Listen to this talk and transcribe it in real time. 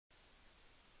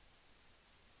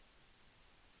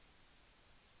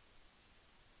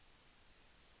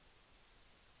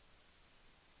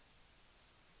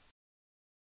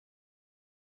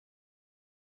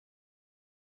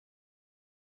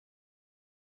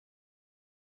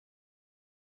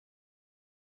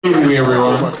Good evening,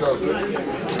 everyone,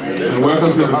 and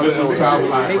welcome to the Midland South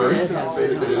Library. It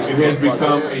has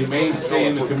become a mainstay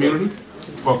in the community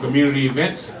for community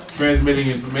events, transmitting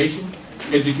information,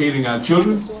 educating our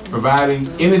children, providing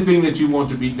anything that you want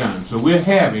to be done. So we're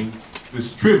having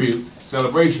this tribute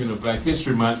celebration of Black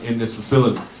History Month in this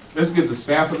facility. Let's give the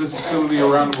staff of this facility a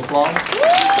round of applause.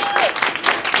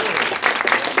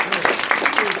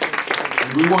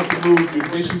 And we want to move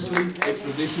judiciously,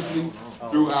 expeditiously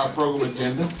through our program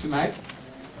agenda tonight,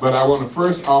 but I want to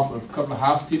first offer a couple of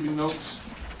housekeeping notes.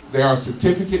 There are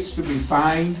certificates to be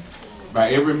signed by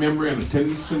every member in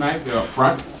attendance tonight. They're up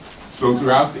front. So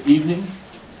throughout the evening,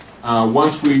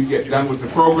 once we get done with the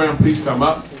program, please come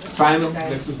up, sign them,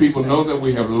 let the people know that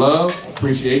we have love,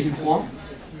 appreciation for them.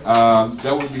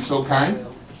 That would be so kind.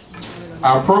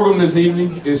 Our program this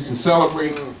evening is to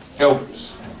celebrate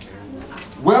elders.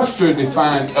 Webster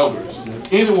defines elders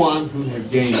as anyone who has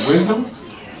gained wisdom,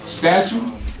 stature,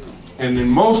 and then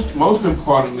most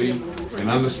importantly, an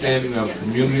understanding of the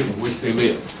community in which they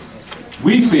live.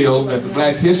 We feel that the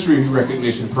Black History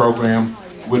Recognition Program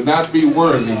would not be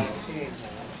worthy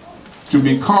to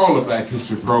be called a Black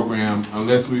History Program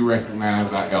unless we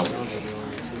recognize our elders.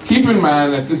 Keep in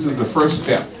mind that this is the first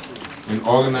step in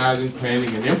organizing,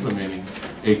 planning, and implementing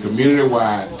a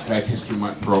community-wide Black History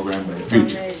Month program in the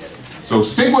future. So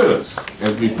stick with us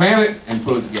as we plan it and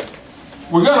pull it together.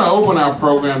 We're going to open our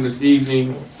program this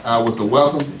evening with a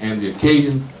welcome and the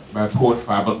occasion by Poet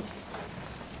Fibula.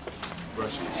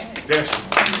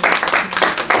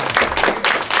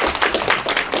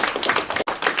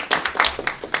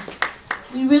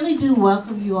 We really do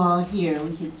welcome you all here.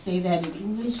 We can say that in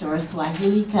English or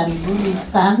Swahili, karibuni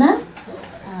sana.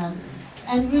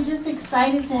 And we're just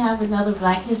excited to have another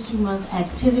Black History Month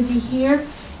activity here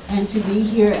and to be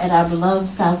here at our beloved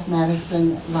South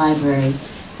Madison Library.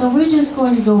 So we're just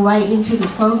going to go right into the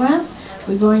program.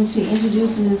 We're going to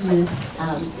introduce Mrs.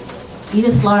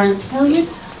 Edith Lawrence Hilliard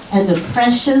and the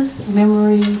Precious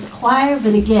Memories Choir.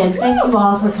 But again, thank you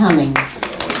all for coming.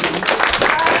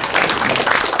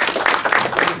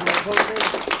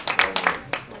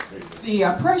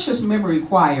 The Precious Memory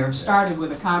Choir started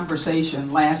with a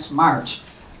conversation last March.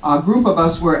 A group of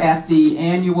us were at the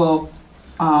annual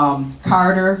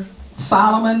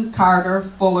Solomon Carter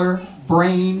Fuller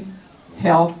Brain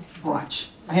Health Brunch.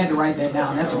 I had to write that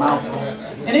down, that's a mouthful.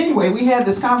 And anyway, we had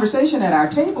this conversation at our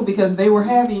table because they were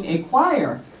having a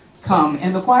choir come,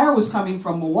 and the choir was coming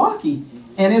from Milwaukee.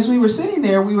 And as we were sitting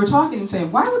there, we were talking and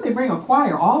saying, why would they bring a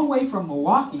choir all the way from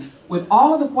Milwaukee with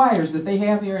all of the choirs that they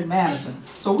have here in Madison?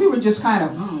 So we were just kind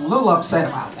of a little upset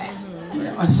about that. You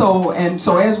know? And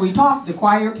so as we talked, the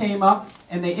choir came up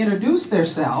and they introduced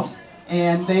themselves,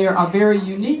 and they are a very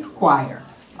unique choir.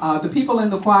 The people in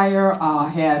the choir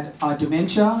had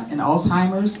dementia and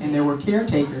Alzheimer's, and there were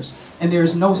caretakers. And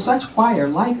there's no such choir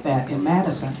like that in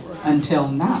Madison until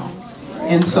now.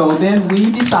 And so then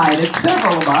we decided,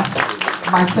 several of us,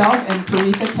 myself and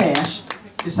Karitha Cash,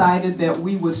 decided that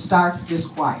we would start this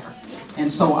choir. And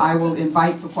so I will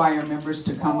invite the choir members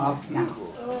to come up now.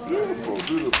 Beautiful,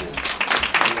 beautiful.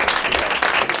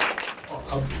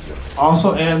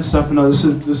 Also, and stuff, you know,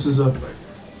 this is a,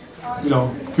 you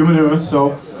know, community,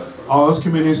 so all this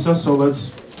community stuff, so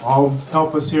let's all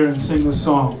help us here and sing this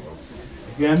song.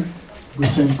 Again, we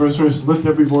sing first verse, lift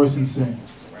every voice and sing.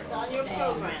 It's on your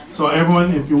program. So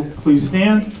everyone, if you please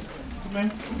stand.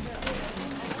 Amen.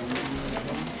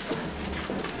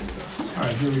 All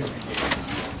right, here we go.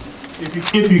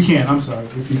 If you can, I'm sorry,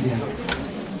 if you can.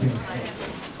 Sing.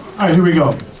 All right, here we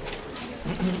go.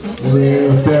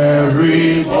 Lift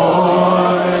every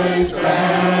voice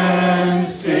and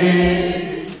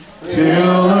sing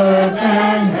till earth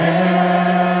and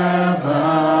heaven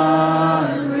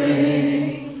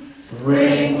ring,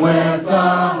 ring with the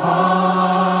harmonies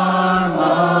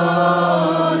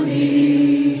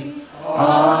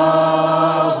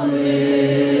of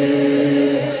liberty.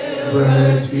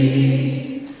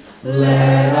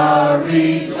 Let our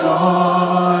rejoicing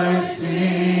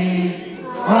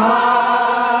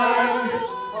rise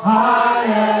high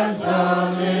as the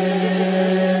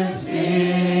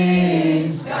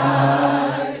listening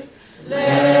sky.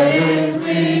 Let it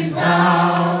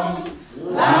resound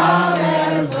loud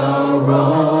as the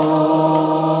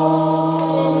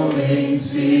rolling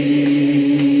sea.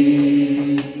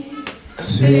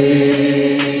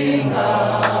 Sing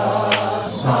a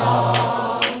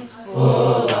song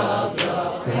full of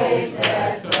the faith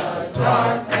that the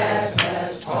darkness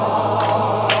has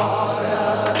taught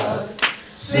us.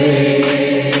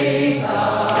 Sing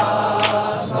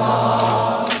a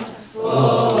song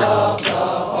full of the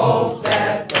hope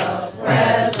that the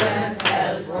present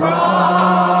has brought.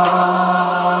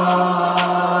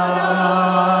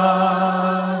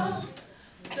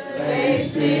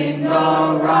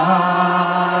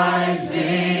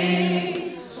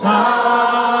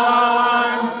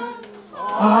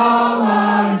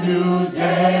 new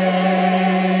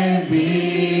day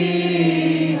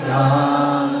begun.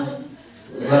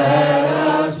 Let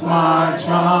us march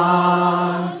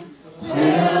on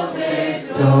till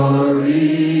victory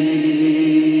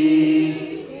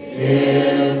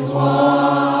is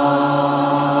won.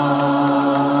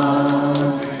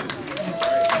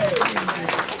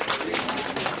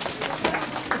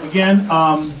 Again,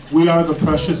 we are the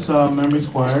Precious Memories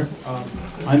Choir.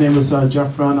 My name is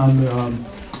Jeff Brunn. I'm the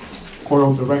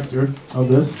choral director of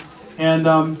this. And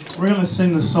we're going to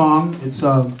sing the song. It's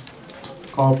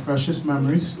called Precious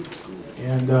Memories.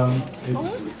 And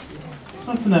it's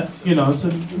something that, it's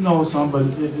a no song, but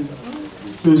it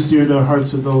feels dear to the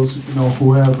hearts of those,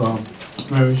 who have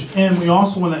memories. And we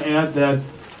also want to add that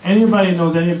anybody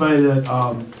knows anybody that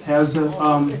has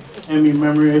any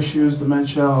memory issues,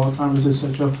 dementia, Alzheimer's,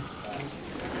 etc.,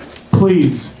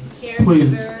 please,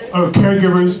 or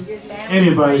caregivers,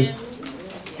 anybody,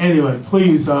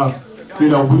 please,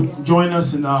 join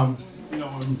us in,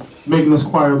 making this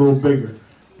choir a little bigger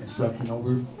and stuff.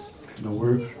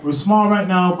 We're small right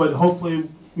now, but hopefully,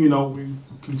 we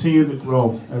continue to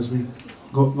grow as we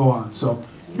go on. So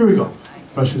here we go,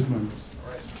 Precious Memories.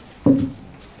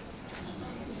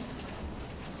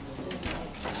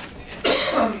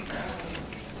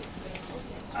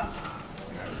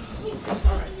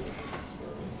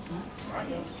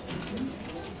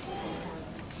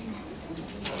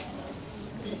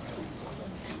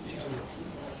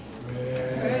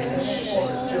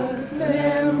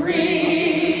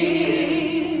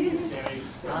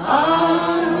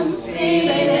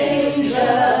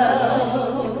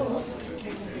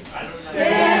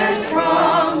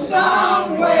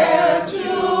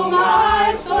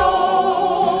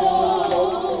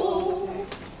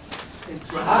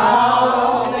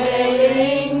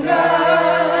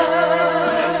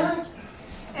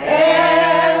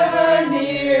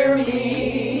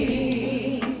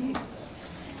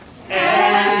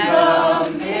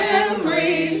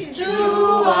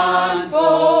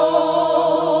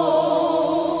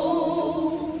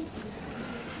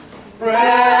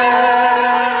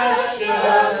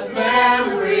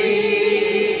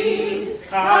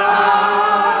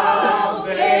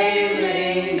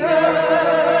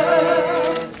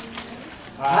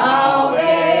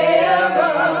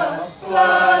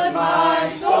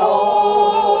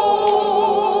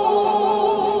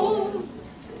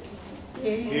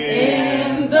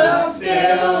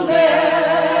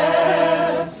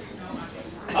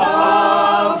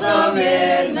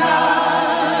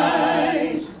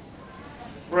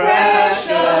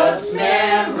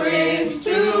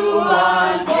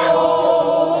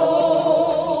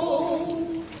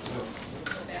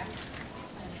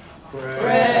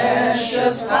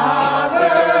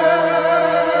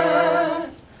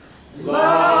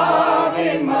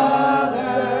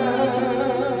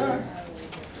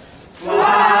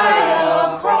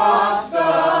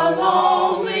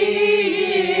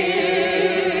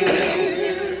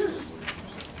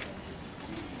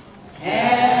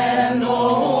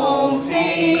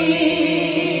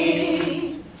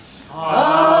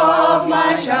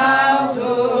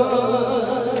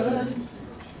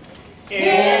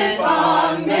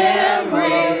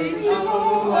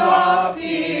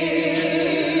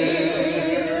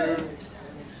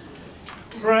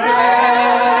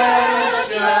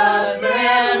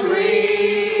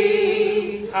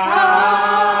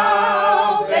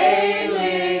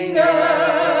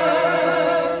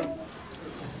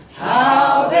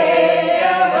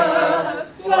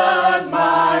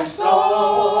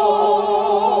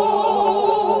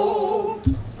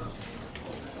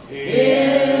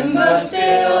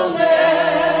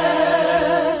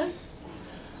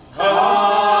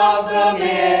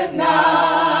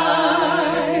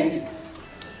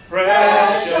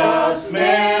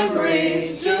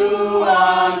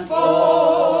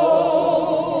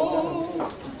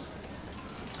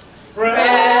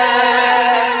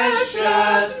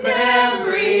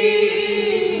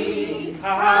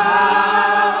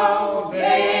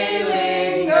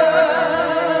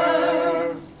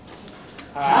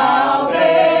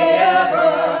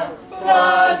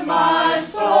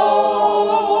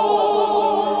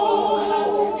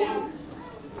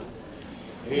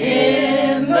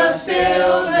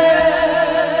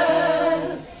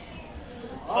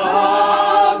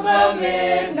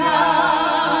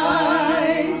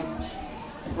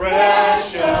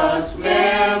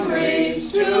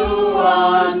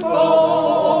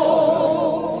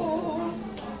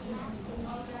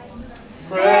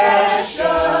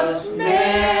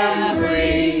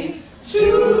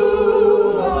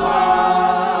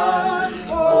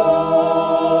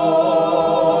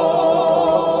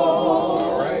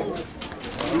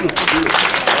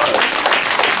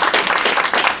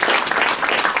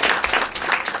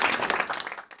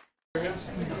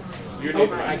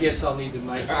 I guess I'll need the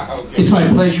mic. Okay. It's my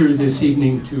pleasure this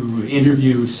evening to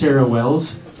interview Sarah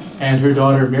Wells, and her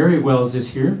daughter Mary Wells is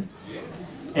here.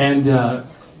 And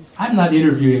I'm not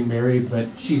interviewing Mary, but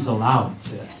she's allowed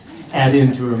to add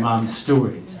into her mom's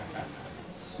stories.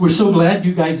 We're so glad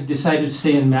you guys have decided to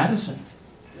stay in Madison.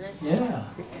 Yeah.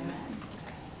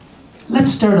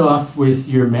 Let's start off with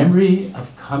your memory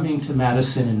of coming to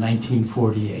Madison in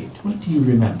 1948. What do you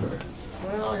remember?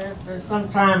 Well, it's been some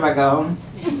time ago.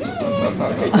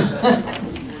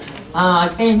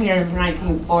 I came here in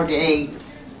 1948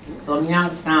 from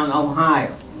Youngstown,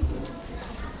 Ohio.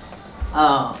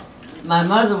 My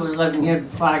mother was living here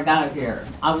before I got here.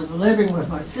 I was living with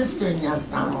my sister in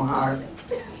Youngstown, Ohio.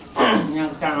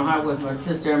 With my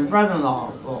sister and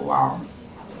brother-in-law for a while.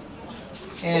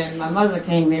 And my mother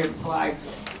came here before I did.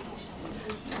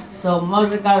 So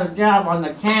mother got a job on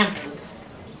the campus,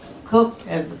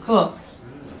 as a cook.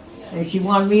 And she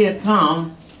wanted me to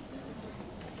come,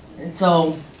 and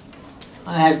so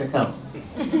I had to come.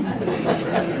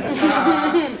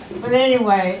 But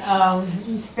anyway,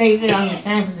 we stayed there on the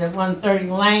campus at 130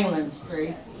 Langland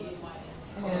Street,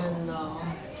 and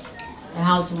the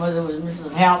house mother was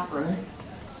Mrs. Halpern,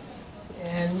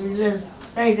 and we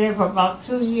stayed there for about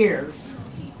 2 years.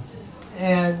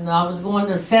 And I was going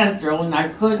to Central, and I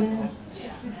couldn't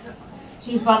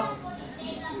keep up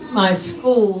my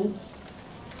school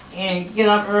and get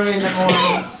up early in the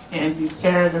morning and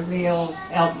prepare the meals,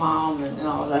 help mom and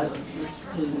all that.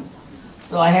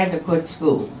 So I had to quit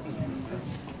school.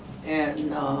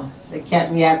 And they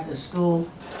kept me after school.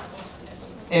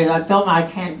 And I told them I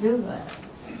can't do that.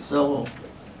 So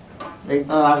they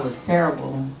thought I was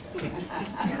terrible.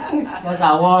 Because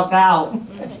I walked out.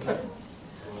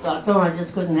 So I told them I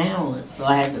just couldn't handle it. So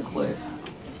I had to quit.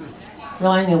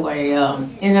 So anyway,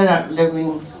 ended up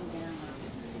living.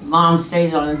 Mom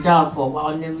stayed on the job for a while,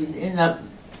 and then we ended up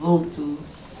moved to,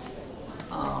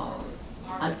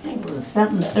 I think it was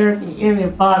 730,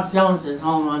 Bob Jones's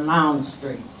home on Mound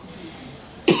Street.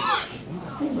 I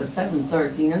think it was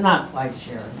 713, I'm not quite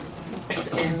sure.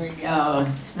 And we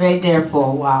stayed there for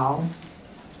a while.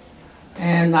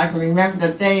 And I can remember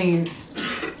the days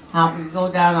how we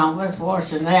go down on West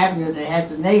Washington Avenue, they had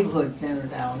the neighborhood center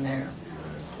down there.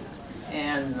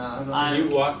 And You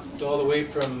walked all the way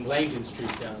from Langdon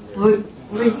Street down there.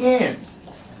 we did.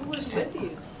 Who was with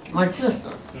you? My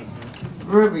sister,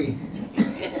 Ruby.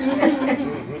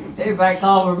 Everybody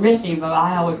called her Mickey, but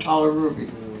I always call her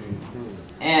Ruby.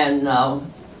 And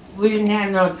we didn't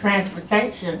have no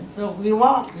transportation, so we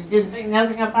walked. We didn't think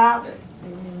nothing about it.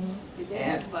 Did they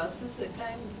have buses that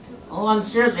came to? Oh, I'm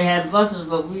sure they had buses,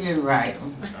 but we didn't ride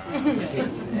them.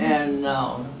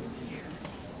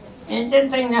 And didn't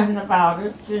think nothing about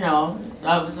it,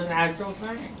 that was a natural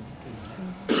thing.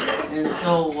 And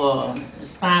so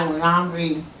it's time when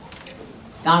Omri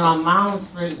down on Mound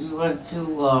Street, we went to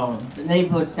the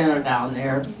neighborhood center down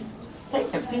there. I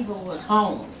think the people was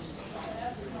homes.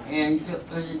 And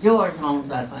it was the George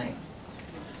homes, I think.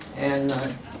 And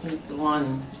he's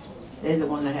they're the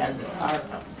one that had the car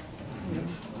company.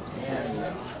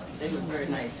 And they were very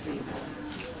nice people.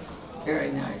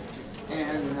 Very nice.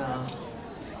 And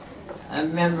I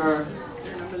remember. Do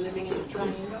you remember living in the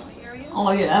Triangle area?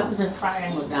 Oh yeah, that was a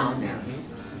triangle down there.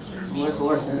 West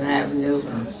Washington Avenue.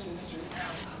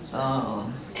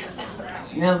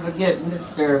 Never forget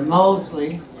Mr.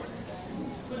 Mosley,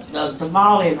 the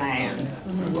tamale man.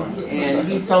 And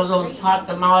he sold those hot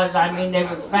tamales, I mean, they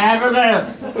were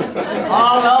fabulous.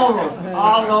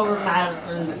 All over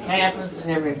Madison, the campus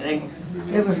and everything.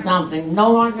 It was something.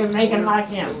 No one could make it like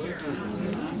him.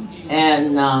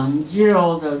 And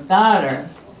Jill, the daughter,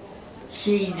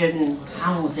 she didn't,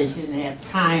 I won't say she didn't have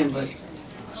time, but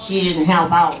she didn't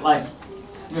help out like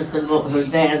her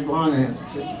dad wanted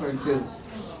her to.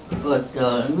 But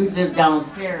we lived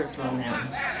downstairs from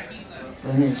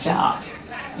his shop.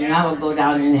 And I would go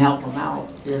down and help him out.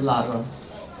 Did a lot of,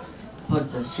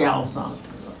 put the shelves on,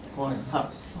 point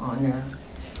cups on there.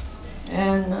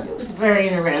 And it was very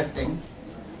interesting.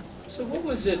 So what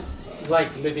was it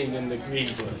like living in the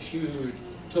Green Bush? You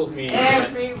told me that.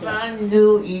 Everyone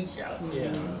knew each other.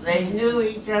 Yeah. They knew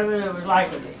each other. It was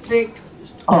like a big,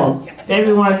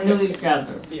 everyone knew each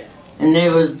other. Yeah. And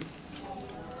there was,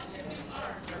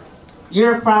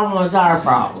 your problem was our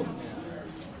problem.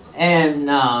 And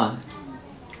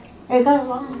they got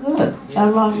along good. Got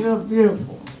along real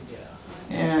beautiful.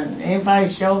 And anybody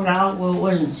showed out, we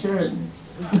wasn't sure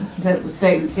that was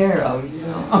taken care of,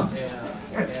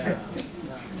 Yeah.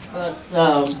 But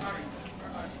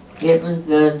it was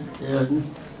good.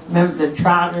 Remember the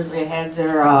Trotters, they had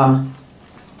their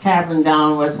tavern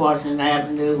down West Washington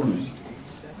Avenue.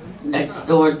 Next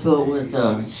door to it was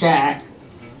a shack,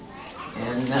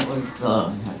 and that was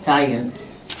Italians.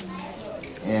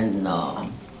 And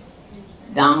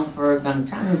Downford, I'm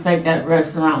trying to think that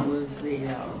restaurant was the,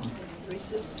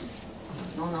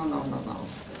 no.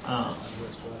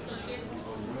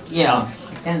 Yeah,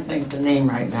 I can't think of the name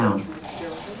right now.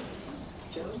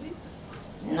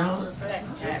 No,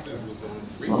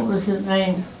 what was his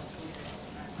name?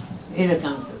 He'd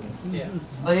come to me. Yeah.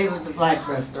 But it was a black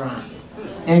restaurant.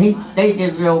 And they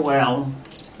did real well.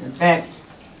 In fact,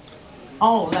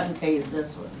 oh, let me tell you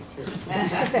this one.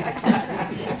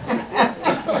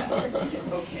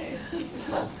 Okay.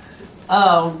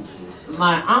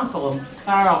 My uncle,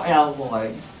 Carl L.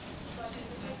 Boyd,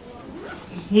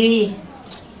 he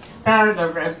started a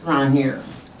restaurant here.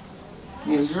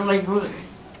 He was really good,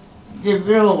 did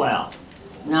real well.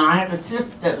 Now, I had a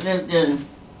sister that lived in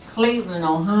Cleveland,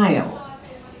 Ohio.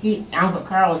 Uncle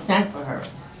Carl sent for her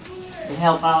to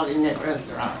help out in that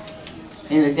restaurant.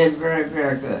 And it did very,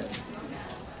 very good.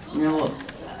 You know,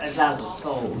 as I was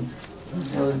told,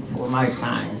 it was before my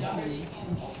time.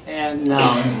 And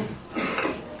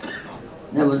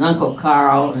there was Uncle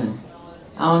Carl, and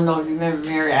I don't know if you remember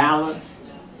Mary Alice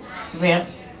Smith,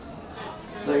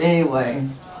 but anyway,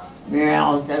 Mary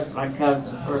Alice, that's my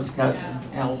cousin, first cousin,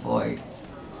 L. Boyd.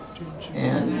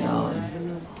 And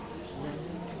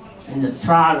in the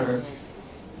Trotters,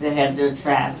 they had their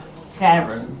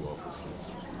tavern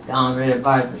down there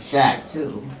by the shack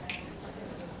too.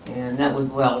 And that was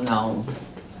well known.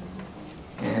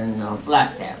 And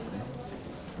Black Tavern.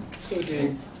 So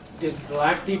did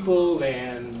black people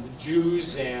and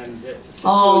Jews and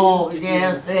Oh, Sicilians,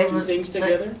 yes, they do was things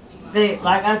together? They,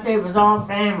 like I say, it was all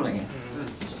family.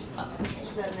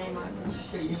 What's that name I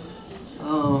mentioned to you?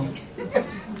 Oh,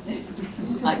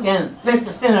 again,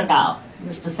 Mr. Senegal.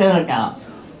 Mr. Senegal.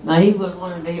 Now he was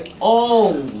one of the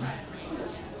old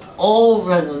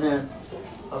residents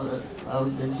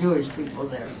of the Jewish people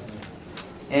there,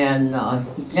 and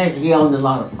he owned a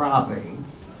lot of property.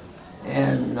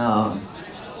 And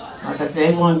like I said,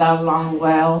 everyone got along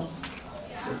well.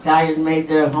 The Italians made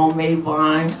their homemade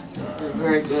wine, which was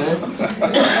very good.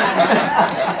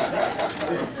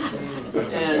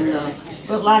 And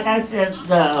but like I said,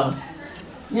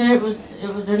 it was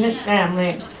a neat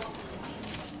family.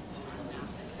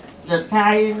 The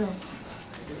Italians,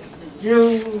 the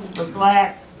Jews, the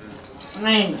blacks,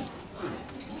 name it.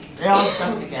 They all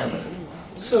stuck together.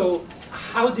 So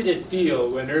how did it feel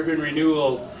when Urban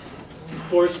Renewal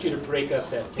forced you to break up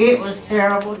that? It was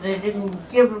terrible. They didn't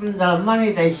give them the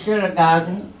money they should have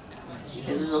gotten.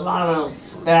 There was a lot of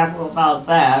scandal about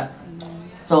that.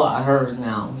 So I heard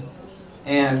now.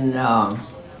 And,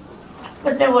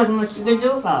 but there wasn't much you could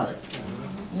do about it.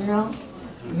 You know?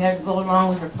 You had to go along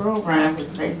with the program,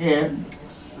 which they did.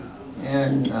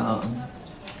 And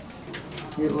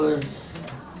it was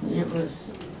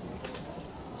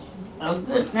a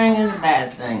good thing and a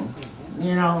bad thing,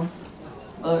 you know.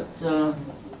 But you're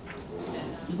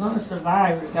going to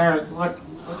survive regardless of what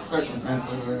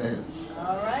circumstances it is.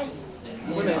 All right.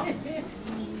 You know.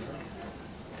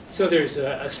 So there's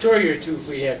a story or two, if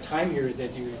we have time here,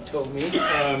 that you told me.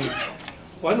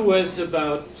 One was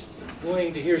about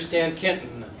going to hear Stan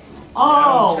Kenton.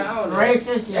 Oh, Downtown.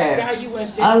 gracious, That guy yes. you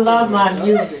went I dancing love with, my huh?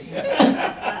 music.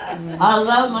 I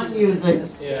love my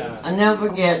music. Yeah. I never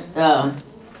forget,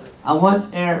 I went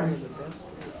there,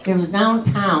 it was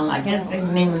downtown, I can't think of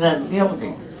the name of that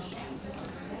building.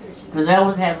 Because they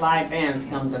always had live bands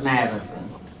come to Madison.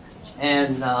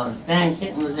 And Stan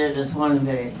Kenton was there this one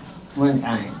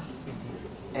time.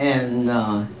 And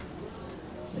the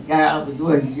guy I was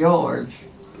with, George,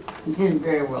 he didn't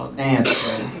very well dance,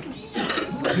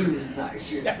 but he was nice.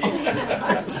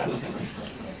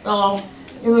 So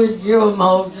it was Joe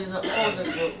Moses, an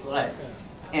older group,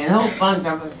 and a whole bunch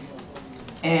of us.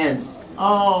 And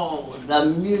oh, the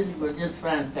music was just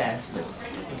fantastic.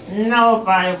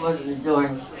 Nobody wasn't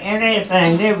doing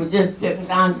anything. They were just sitting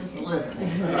down, just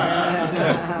listening.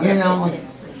 You know,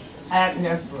 patting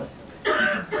their foot.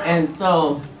 And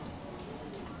so,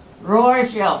 Roy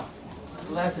Shelf,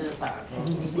 bless his heart.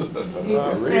 He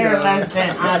said, Sarah, let's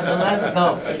dance. I said, let's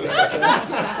go.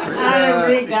 And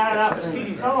we got up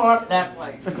and tore up that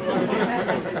place.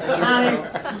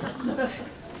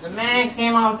 The man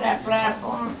came off that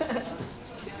platform.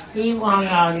 He wanted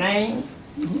our name.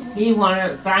 He wanted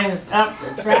to sign us up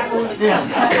to travel with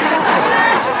them.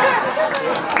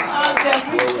 Oh, just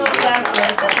we took that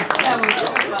was so funny.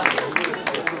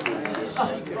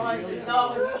 I said, no,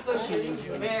 it's pushing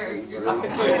you married, you know.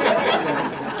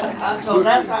 So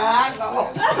that's how I go.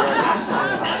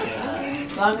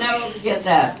 I'll never forget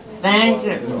that. Thank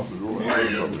you.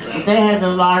 They had the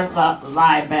large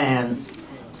live bands,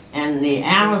 and the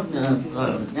Allisons,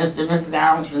 Mr. and Mrs.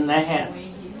 Allison, they had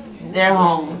their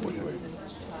home,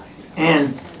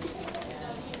 and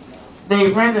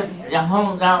they rented their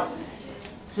homes out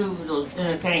to those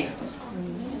entertainers.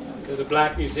 To the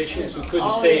black musicians who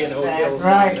couldn't stay in hotels. That's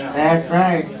right, that's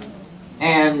right.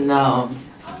 And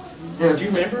Do you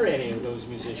remember any of those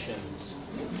musicians?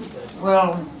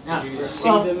 well, Did you see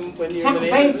them when you were Kevin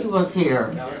there? Basie was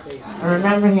here. I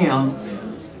remember him.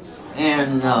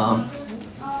 And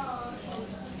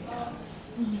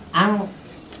I'm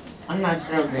not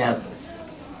sure of the others,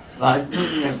 but I do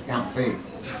remember Count Basie.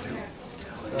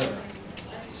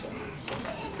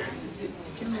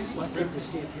 What group is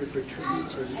stand here for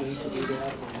tributes? Are you going to do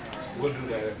that? We'll do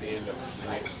that at the end of the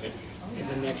next interview. In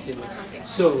the next interview.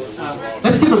 So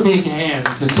let's give a big hand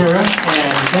to Sarah and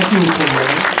thank you for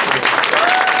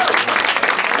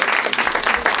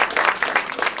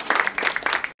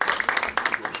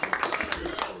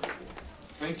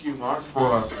Thank you, Mark,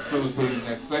 for facilitating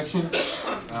that section.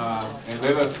 And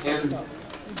let us end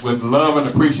with love and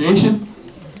appreciation.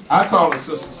 I call her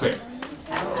Sister Sarah.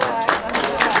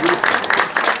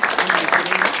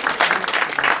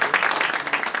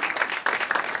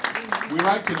 We'd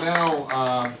like to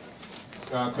now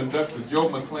conduct the Joe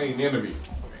McClain interview.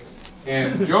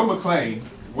 And Joe McClain,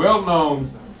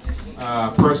 well-known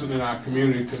person in our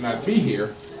community, could not be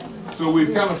here, so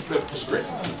we've kind of flipped the script.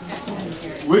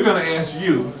 We're going to ask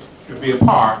you to be a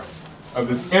part of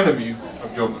this interview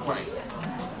of Joe McClain.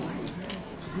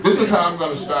 This is how I'm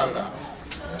going to start it out.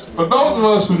 For those of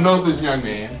us who know this young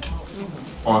man,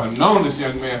 or have known this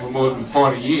young man for more than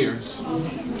 40 years,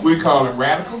 we call him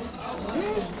radical,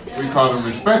 we call him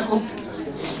respectful,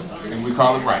 and we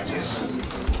call him righteous.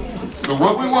 So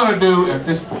what we want to do at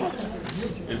this point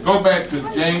is go back to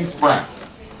James Brown,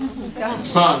 the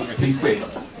song that he said.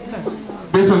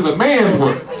 This is a man's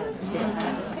work,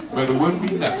 but it wouldn't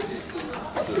be nothing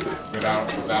without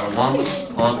a woman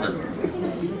or a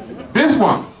girl. This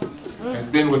woman has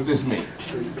been with this man,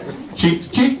 cheek to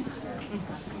cheek,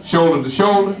 shoulder to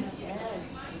shoulder,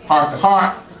 heart to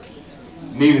heart,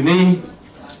 knee to knee,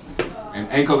 and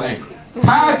ankle to ankle.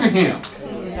 Tied to him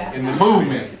in the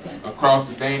movement across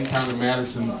the Dane County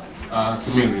Madison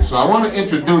community. So I want to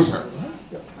introduce her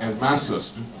as my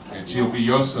sister, and she'll be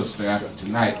your sister after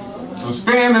tonight. So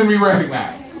stand and be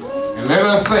recognized. And let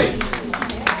us say,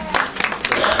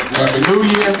 Happy New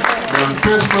Year, Merry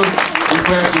Christmas, we're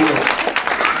glad you're with us.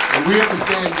 And we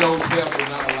understand Joe's health will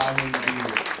not allow him to be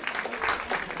here.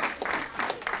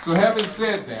 So having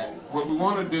said that, what we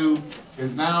want to do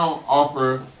is now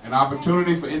offer an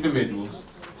opportunity for individuals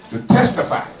to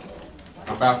testify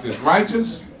about this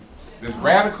righteous, this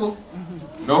radical.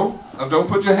 No, don't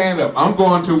put your hand up. I'm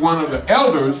going to one of the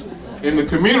elders in the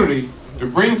community to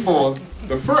bring forth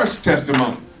the first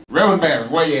testimony. Reverend Barry,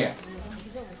 where you at?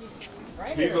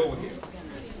 He's over here.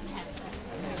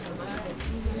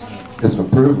 It's a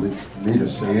privilege for me to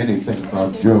say anything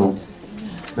about Joe.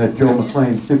 Met Joe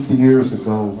McClain 50 years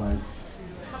ago.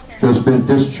 I'd just been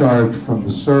discharged from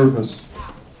the service,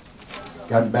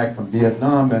 gotten back from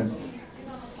Vietnam, and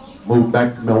moved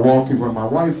back to Milwaukee where my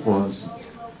wife was.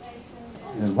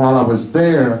 And while I was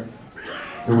there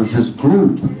was this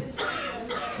group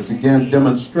that began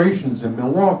demonstrations in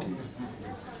Milwaukee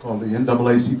called the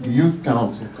NAACP Youth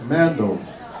Council Commandos.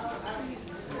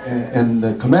 And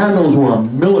the Commandos were a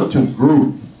militant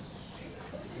group.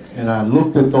 And I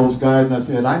looked at those guys and I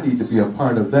said, I need to be a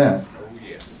part of that.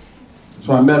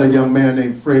 So I met a young man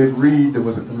named Fred Reed that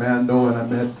was a commando,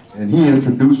 and he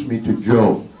introduced me to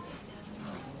Joe.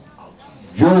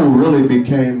 Joe really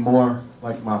became more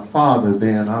like my father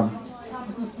then. I'm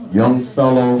a young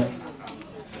fellow,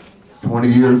 20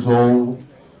 years old.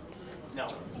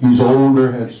 He's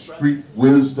older, had street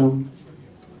wisdom,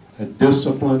 had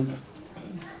discipline,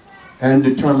 and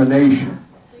determination.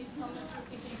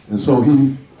 And so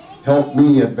he helped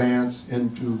me advance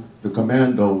into the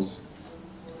commandos.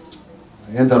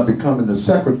 I ended up becoming the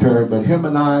secretary, but him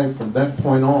and I, from that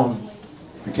point on,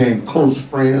 became close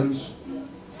friends.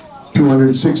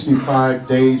 265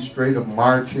 days straight of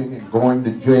marching and going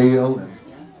to jail and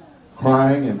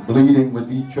crying and bleeding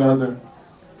with each other.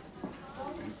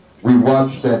 We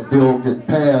watched that bill get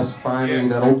passed, finally,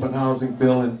 that open housing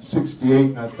bill in '68,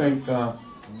 and I think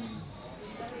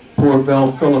poor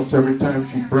Val Phillips, every time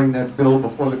she'd bring that bill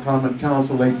before the Common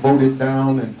Council, they'd vote it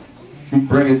down, and she'd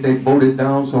bring it, they'd vote it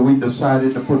down, so we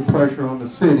decided to put pressure on the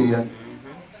city, and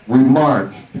we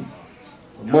marched.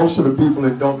 Most of the people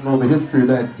that don't know the history of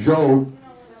that, Joe,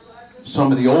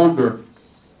 some of the older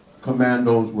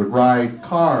commandos would ride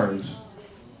cars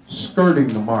skirting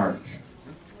the march.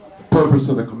 purpose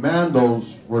of the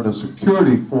commandos were the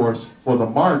security force for the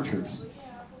marchers,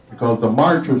 because the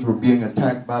marchers were being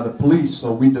attacked by the police.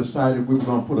 So we decided we were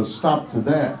going to put a stop to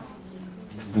that.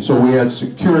 And so we had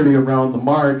security around the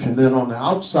march, and then on the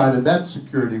outside of that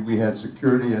security, we had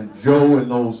security, and Joe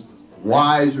and those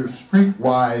wiser,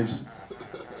 streetwise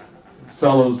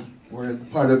fellows were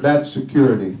part of that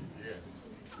security.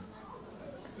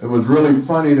 It was really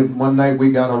funny that one night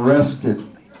we got arrested.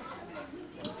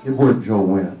 Where'd Joe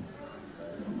went?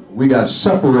 We got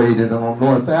separated, and on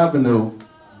North Avenue,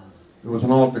 there was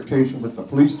an altercation with the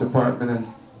police department, and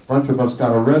a bunch of us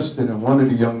got arrested, and one of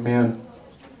the young men,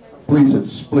 police had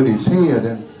split his head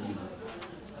and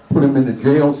put him in the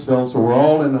jail cell, so we're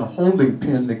all in a holding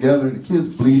pen together, and the kids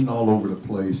bleeding all over the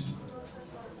place.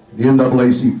 The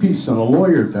NAACP sent a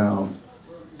lawyer down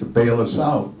to bail us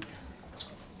out.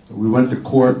 So we went to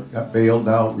court, got bailed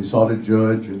out. We saw the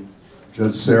judge, and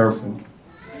Judge Serafin.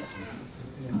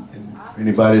 And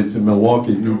anybody that's in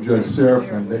Milwaukee knew Judge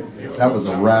Serafin. That was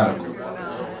a radical.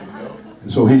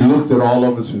 And so he looked at all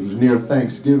of us. It was near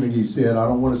Thanksgiving. He said, "I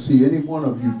don't want to see any one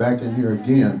of you back in here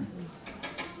again.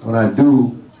 When I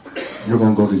do, you're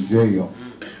going to go to jail."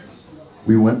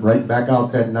 We went right back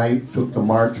out that night, took the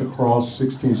march across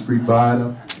 16th Street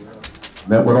Viaduct,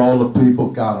 met with all the people,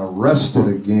 got arrested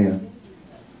again,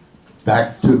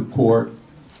 back to court.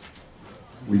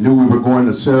 We knew we were going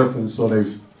to Serafin, so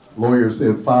lawyers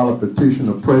said file a petition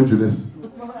of prejudice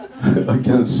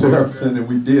against Serafin, and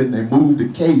we did, and they moved the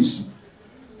case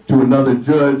to another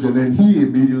judge, and then he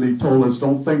immediately told us,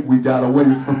 "Don't think we got away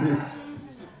from it."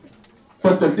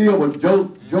 But the deal with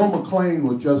Joe McClain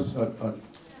was just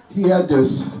he had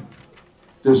this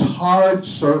hard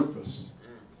surface.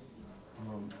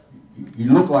 He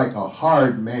looked like a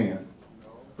hard man,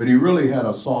 but he really had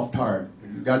a soft heart.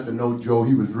 When you got to know Joe,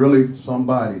 he was really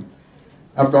somebody.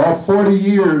 After all 40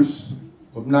 years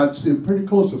of not seeing, pretty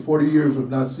close to 40 years of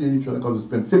not seeing each other, because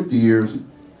it's been 50 years,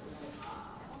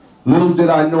 little did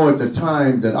I know at the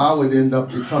time that I would end up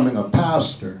becoming a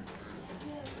pastor,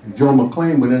 and Joe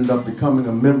McClain would end up becoming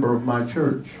a member of my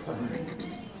church.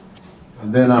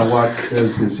 And then I watched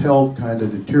as his health kind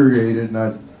of deteriorated, and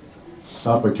I'd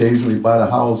stop occasionally by the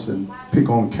house and pick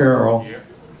on Carol,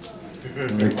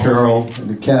 and Carol and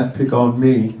the cat pick on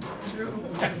me.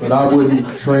 But I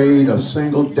wouldn't trade a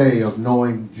single day of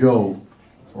knowing Joe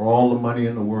for all the money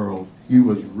in the world. He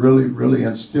was really, really,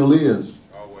 and still is,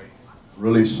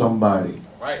 really somebody.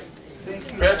 Right.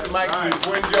 Pass the mic to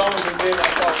Gwen Jones, and then I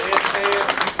saw Ed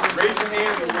Ted. Raise your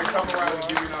hand, and we'll come around and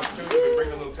give you an opportunity to bring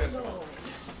a little testimony.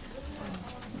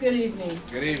 Good evening.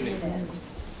 Good evening.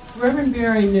 Reverend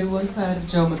Berry knew one side of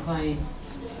Joe McClain.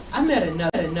 I met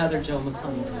another Joe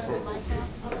McClain.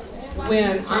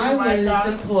 When I was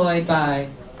employed by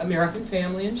American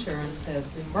Family Insurance as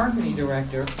the marketing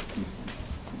director,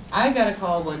 I got a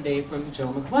call one day from Joe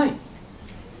McClain.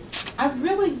 I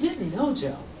really didn't know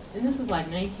Joe, and this is like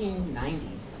 1990.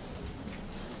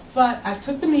 But I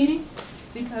took the meeting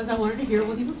because I wanted to hear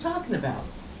what he was talking about.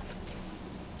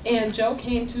 And Joe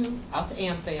came out to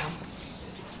AmFam,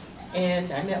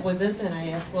 and I met with him, and I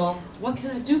asked, "Well, what can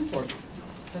I do for you?"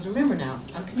 Because remember now,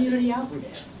 I'm community outreach.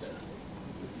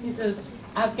 He says,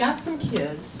 "I've got some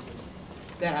kids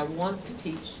that I want to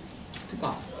teach to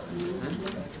golf."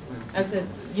 I said,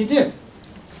 "You do?"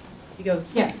 He goes,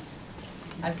 "Yes."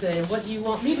 I said, "What do you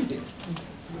want me to do?"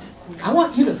 "I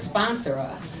want you to sponsor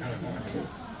us."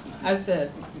 I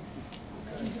said,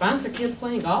 "Sponsor kids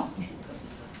playing golf?"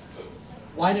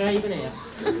 Why did I even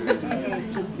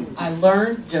ask? I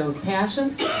learned Joe's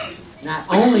passion, not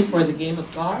only for the game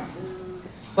of golf,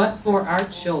 but for our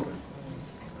children.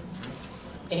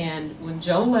 And when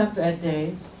Joe left that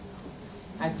day,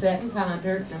 I sat and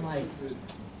pondered, and I'm like,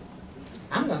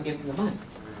 I'm going to give him the money,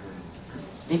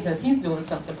 because he's doing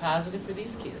something positive for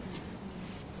these kids.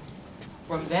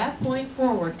 From that point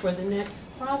forward, for the next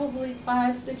probably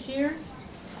 5-6 years,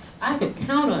 I could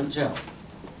count on Joe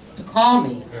to call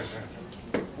me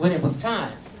when it was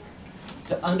time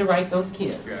to underwrite those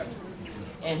kids.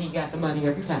 And he got the money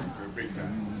every time.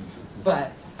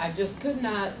 But I just could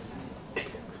not,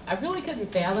 I really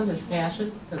couldn't fathom his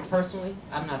passion, because personally,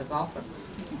 I'm not a golfer.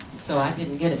 So I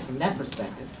didn't get it from that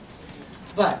perspective.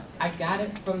 But I got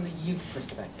it from the youth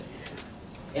perspective.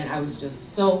 And I was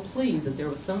just so pleased that there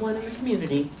was someone in the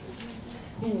community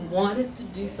who wanted to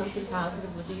do something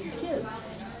positive with these kids.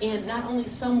 And not only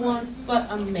someone, but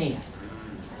a man.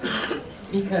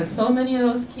 Because so many of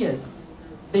those kids,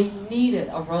 they needed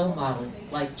a role model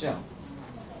like Joe.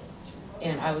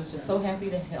 And I was just so happy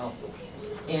to help.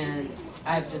 And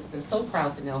I've just been so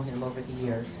proud to know him over the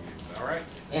years. All right.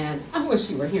 And I wish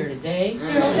you were here today.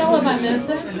 Carol, tell him I miss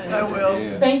him. I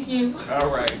will. Thank you. All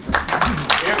right.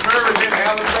 If Murray's in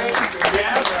Allen Banks,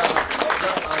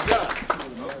 all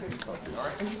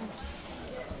right.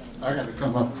 I got to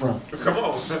come up front. Come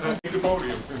on, take the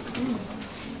podium.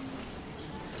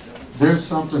 There's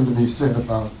something to be said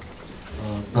about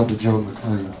Brother Joe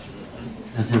McLean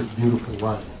and his beautiful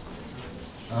wife.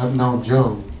 I've known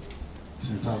Joe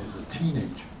since I was a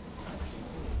teenager.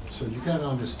 So you got to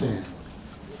understand,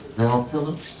 Val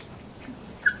Phillips,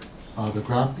 Father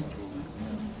Grappi,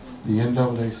 the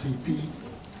NAACP.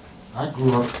 I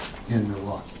grew up in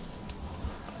Milwaukee.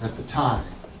 At the time,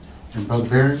 and Brother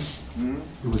Barry,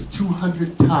 it was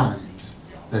 200 times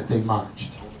that they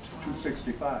marched.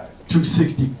 265.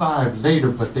 265 later,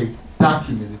 but they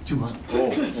documented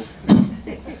 200.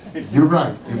 You're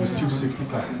right, it was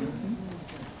 265.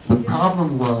 The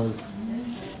problem was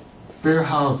fair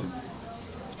housing.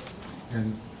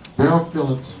 And Val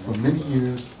Phillips, for many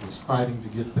years, was fighting to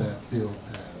get that bill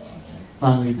passed.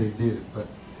 Finally, they did, but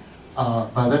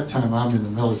by that time, I'm in the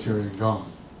military and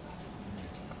gone.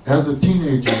 As a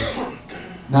teenager,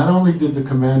 not only did the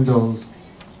commandos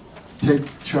take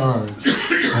charge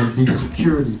and be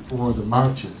security for the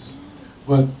marches,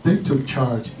 but they took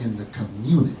charge in the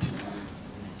community.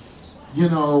 You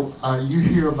know, you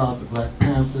hear about the Black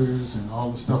Panthers and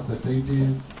all the stuff that they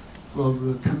did. Well,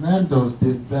 the commandos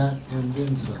did that and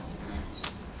then some.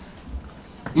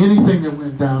 Anything that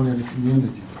went down in the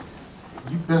community,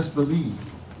 you best believe,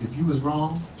 if you was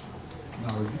wrong,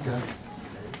 no, you got it.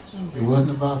 It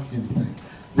wasn't about anything.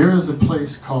 There is a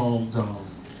place called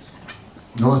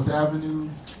North Avenue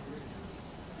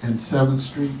and 7th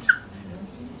Street.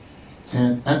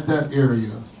 And at that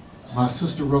area, my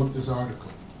sister wrote this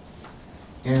article.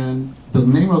 And the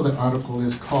name of the article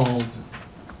is called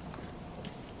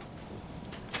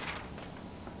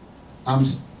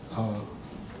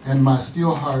And My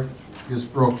Steel Heart is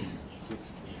Broken.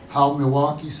 How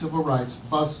Milwaukee Civil Rights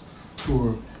Bus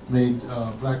Tour made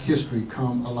Black history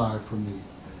come alive for me.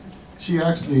 She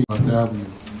actually, North Avenue,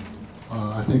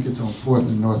 I think it's on 4th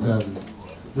and North Avenue.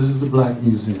 This is the Black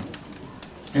Museum.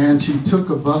 And she took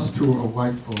a bus tour of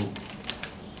white folk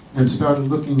and started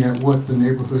looking at what the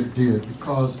neighborhood did,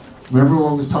 because remember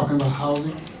when I was talking about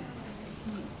housing?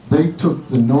 They took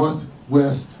the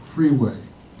Northwest Freeway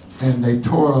and they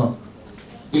tore up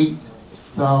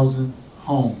 8,000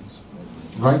 homes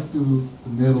right through the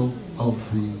middle of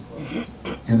the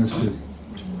inner city.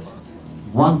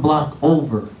 1 block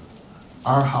over,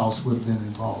 our house would have been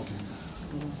involved in that.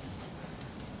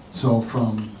 So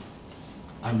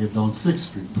I lived on 6th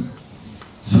Street.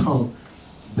 So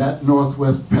that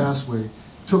Northwest Passway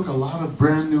took a lot of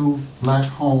brand new Black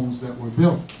homes that were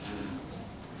built.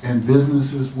 And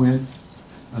businesses went,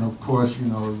 and of course, you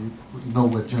know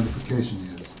what gentrification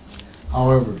is.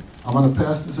 However, I'm going to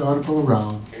pass this article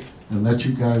around and let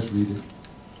you guys read it.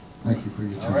 Thank you for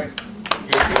your time. All right.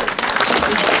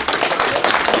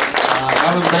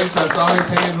 Alan Banks, I saw his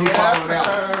hand. Who followed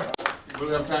Al?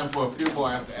 We'll have time for a few more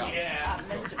after Al. Yeah.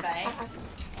 Mr. Banks.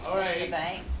 All right. Mr.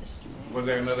 Banks. Was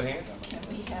there another hand? Can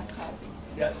we have copies?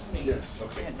 That's me. Yes,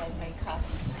 okay. Can they make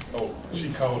copies? Oh,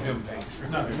 she called him Banks.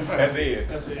 That's it.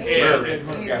 That's it.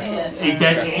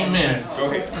 Amen.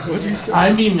 Go ahead. What'd you say? I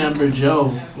remember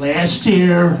Joe. Last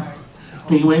year,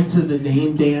 we went to the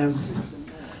name dance.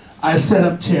 I set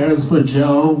up chairs for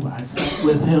Joe. I sat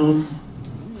with him.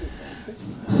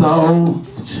 So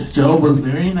Joe was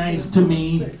very nice to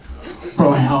me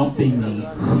for helping me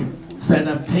set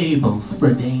up tables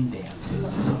for name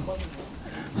dances.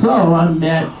 So I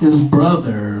met his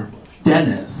brother,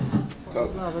 Dennis.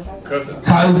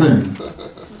 Cousin.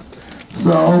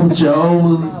 So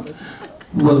Joe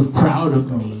was proud of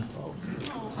me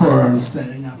for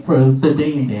setting up for the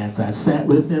name dance. I sat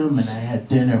with him and I had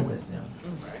dinner with him.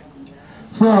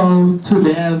 So too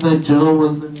bad that Joe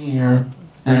wasn't here,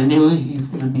 and I knew he's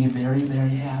going to be very,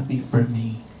 very happy for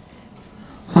me.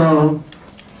 So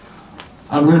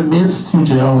I'm going to miss you,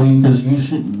 Joey, because you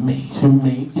should make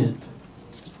it.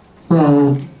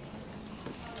 So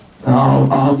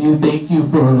all of you, thank you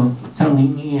for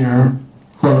coming here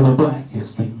for the Black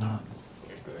History Month.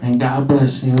 And God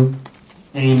bless you.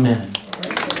 Amen.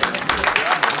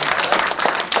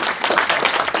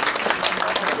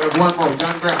 There's one more,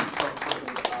 John Brown.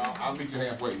 I'll meet you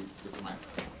halfway with the mic.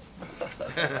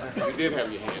 You did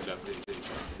have your hand up, didn't you?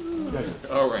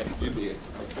 All right, you did.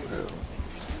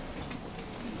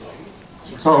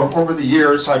 So over the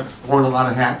years, I've worn a lot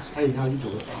of hats. Hey, how you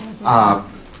doing?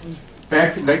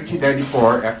 Back in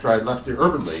 1994, after I left the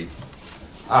Urban League,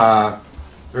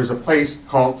 there's a place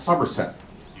called Somerset.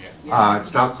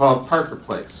 It's now called Parker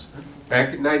Place.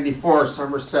 Back in '94,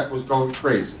 Somerset was going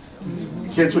crazy.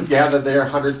 Kids would gather there,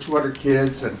 100, 200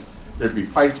 kids, and there'd be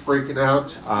fights breaking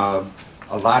out.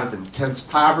 A lot of intense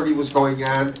poverty was going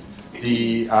on.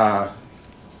 The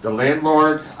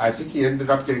landlord, I think he ended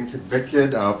up getting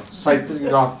convicted of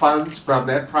siphoning off funds from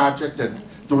that project and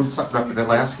doing something up in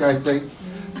Alaska, I think.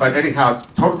 But anyhow,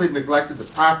 totally neglected the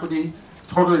property,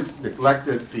 totally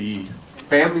neglected the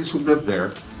families who lived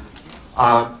there.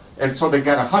 And so they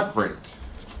got a HUD grant.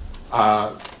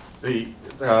 The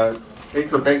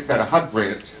Acre Bank got a HUD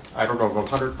grant, I don't know, of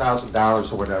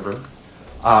 $100,000 or whatever.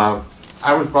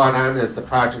 I was brought on as the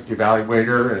project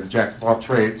evaluator and jack of all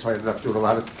trades, so I ended up doing a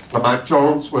lot of. Lamont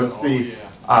Jones was the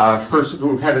person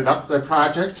who headed up the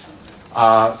project.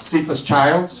 Cephas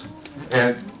Childs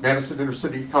and Madison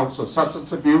Intercity Council of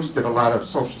Substance Abuse did a lot of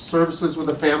social services with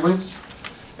the families.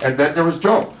 And then there was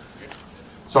Joe.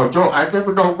 So Joe, I've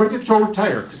never known, when did Joe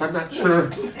retire? Because I'm not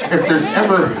sure if there's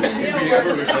ever,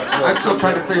 I'm still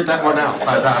trying to figure that one out.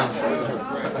 But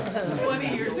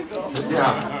 20 years ago.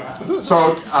 yeah,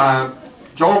 so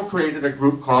Joe created a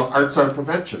group called Arts on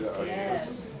Prevention.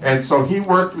 And so he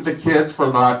worked with the kids for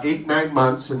about 8-9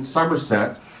 months in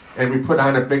Somerset, and we put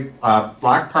on a big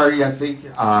block party, I think,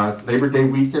 Labor Day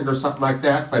weekend or something like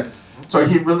that. But so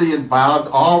he really involved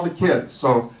all the kids.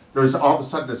 So there was all of a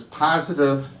sudden this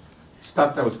positive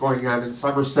stuff that was going on in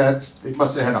Somerset. They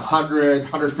must have had 100,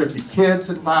 150 kids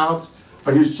involved.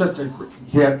 But he was just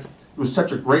he was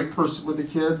such a great person with the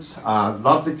kids,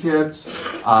 loved the kids,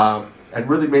 and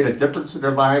really made a difference in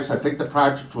their lives. I think the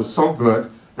project was so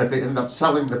good that they ended up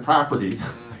selling the property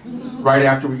right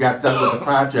after we got done with the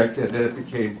project, and then it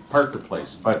became Parker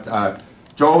Place. But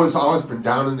Joe has always been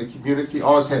down in the community,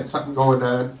 always had something going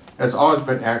on, has always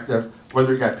been active,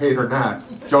 whether he got paid or not.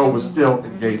 Joe was still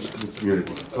engaged in the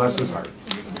community. Bless his heart.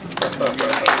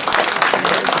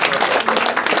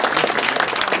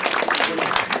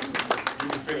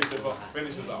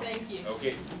 Finish it off. Thank you.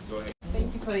 Okay, go ahead.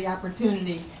 Thank you for the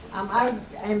opportunity. I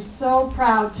am so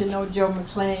proud to know Joe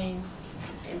McLean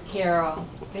and Carol.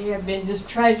 They have been just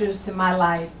treasures to my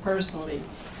life personally.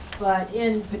 But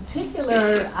in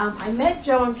particular, I met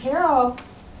Joe and Carol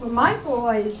when my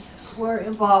boys were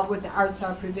involved with the Arts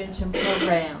on Prevention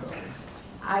program.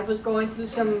 I was going through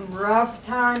some rough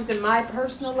times in my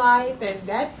personal life, and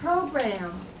that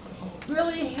program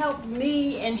really helped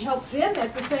me and helped them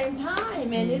at the same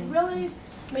time. And it really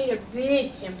made a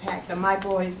big impact on my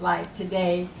boys' life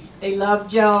today. They love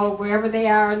Joe wherever they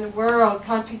are in the world,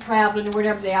 country traveling or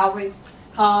whatever. They always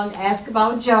call and ask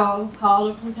about Joe, call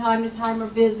him from time to time or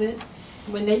visit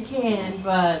when they can.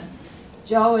 But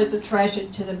Joe is a treasure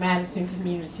to the Madison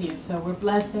community, and so we're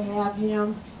blessed to have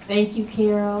him. Thank you,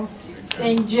 Carol.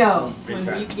 Thank Joe. When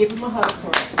you give him a hug for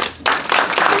us.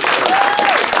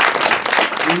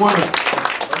 We want to.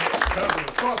 Cousin,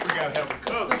 of course we gotta have a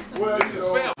cousin. Well, you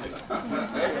know.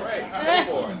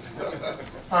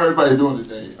 How everybody doing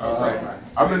today?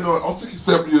 I've been doing. I'm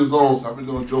 67 years old. So I've been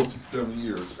doing Joe 67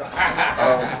 years.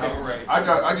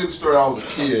 I get the story. I was a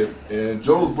kid, and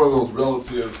Joe was one of those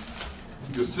relatives.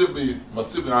 My sibling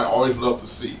and I always loved to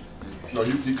see. You know,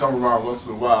 he come around once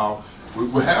in a while.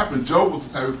 What happened? Joe was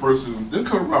the type of person who didn't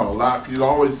come around a lot. He'd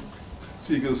always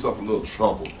see get himself in a little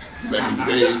trouble back in the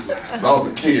days when I was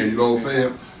a kid. You know what I'm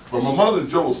saying? But my mother and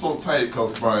Joe was so tight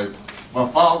because my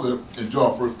father and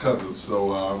Joe are first cousins.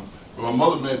 So my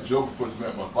mother met Joe before she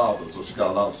met my father, so she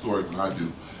got a lot of stories than I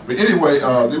do. But anyway,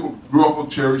 they grew up on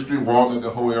Cherry Street, Walnut, the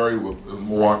whole area in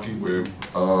Milwaukee, where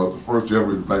the first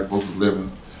generation of black folks was living.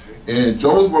 And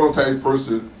Joe was one of the type of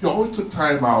person, he always took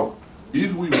time out,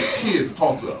 even when we were kids, to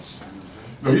talk to us.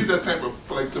 You know, he's that type of,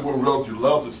 like I said, one relative you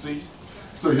love to see.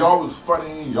 So he always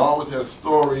funny, he always had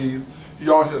stories, he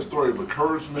always had a story of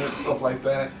encouragement, stuff like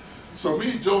that. So me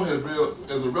and Joe had been,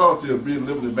 as a relative, being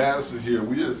living in Madison here,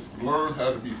 we just learned how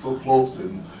to be so close,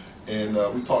 and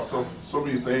we talked so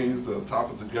many things,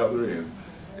 topics together,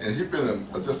 and he's been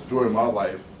just joy my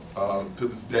life to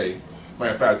this day.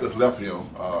 Matter of fact, I just left him.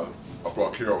 I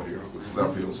brought Carol here, just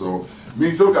left him. So me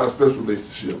and Joe got a special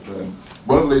relationship, and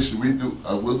one relationship we do,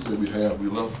 I will say we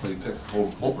love to play Texas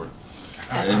Hold'em poker.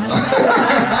 And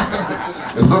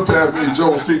sometimes me and Joe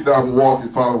will sit down and walk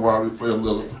and follow while we play a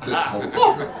little Texas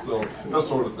poker. So that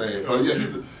sort of thing. But yeah,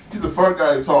 he's a fun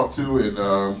guy to talk to, and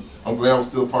I'm glad I'm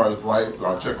still part of his life.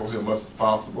 I check on him as much as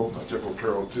possible. I check on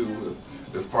Carol too,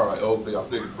 as part of our elderly. I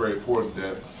think it's very important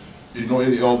that you know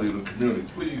any elderly in the community,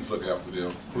 please look after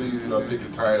them. Please take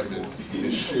your time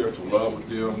and share to love with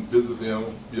them, visit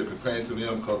them, be a companion to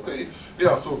them, because they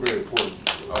are so very important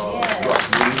to our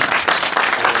community.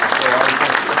 And so I just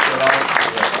want to check that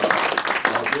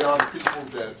out. They are the people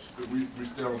that we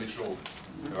stand on their shoulders.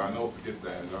 And I never forget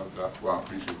that, and that's why I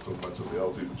appreciate so much of the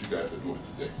elderly that you guys are doing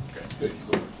today. Okay. Thank you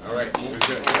so much. All right.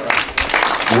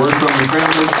 Word from the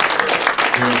family,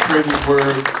 and a tribute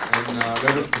word, and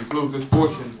let us conclude this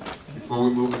portion before we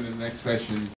move into the next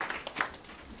session.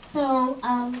 So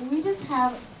we just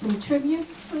have some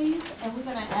tributes, please, and we're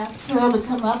going to ask Carol to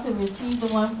come up and receive the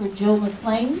one for Joe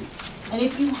McClain. And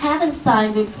if you haven't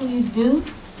signed it, please do.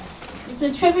 It's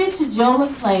a tribute to Joe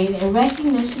McClain in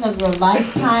recognition of your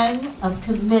lifetime of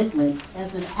commitment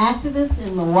as an activist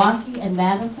in Milwaukee and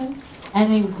Madison,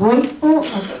 and in grateful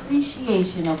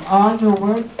appreciation of all your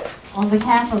work on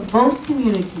behalf of both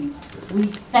communities. We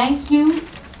thank you,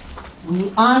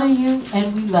 we honor you,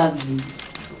 and we love you.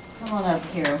 Come on up,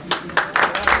 Carol.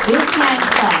 Big hand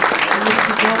clap for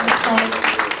Mr. Joe McClain.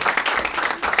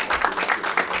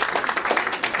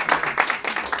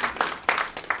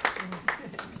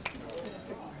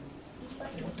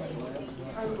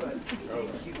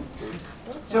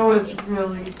 Joe is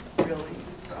really, really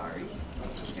sorry he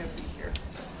can't be here.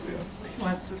 He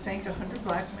wants to thank 100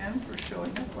 Black men for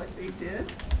showing up like they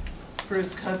did, for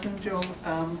his cousin Joe,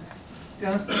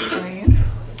 Dennis McClain,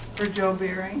 for Joe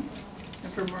Bering,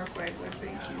 and for Mark Wagler.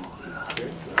 Thank you.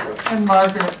 And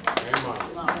Margaret.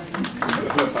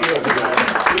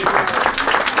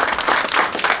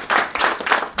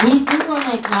 We do want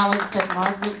to acknowledge that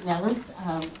Margaret Nellis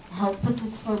helped put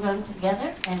this program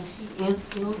together, and she is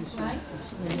ill tonight.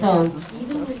 So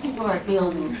even when people are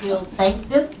ill, we still thank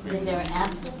them in their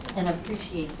absence and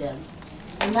appreciate them.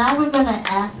 And now we're going to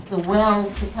ask the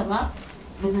Wells to come up,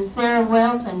 Mrs. Sarah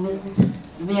Wells and Mrs.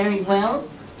 Mary Wells.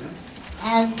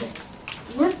 And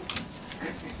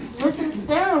Mrs.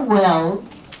 Sarah Wells'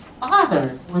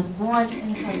 father was born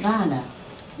in Havana.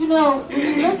 You know, when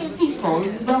you look at people,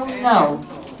 you don't know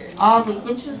all the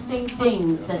interesting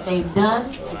things that they've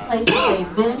done, the places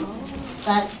they've been,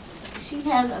 but she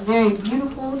has a very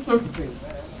beautiful history.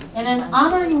 And in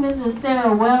honoring Mrs.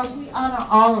 Sarah Wells, we honor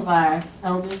all of our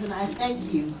elders, and I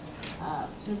thank you,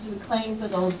 Mr. McClain, for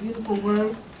those beautiful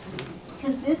words,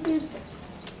 because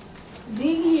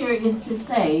being here is to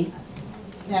say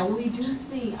that we do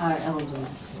see our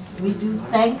elders. We do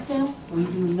thank them, we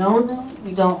do know them,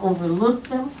 we don't overlook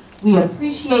them, we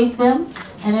appreciate them,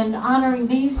 and in honoring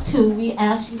these two, we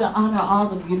ask you to honor all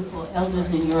the beautiful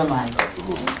elders in your life.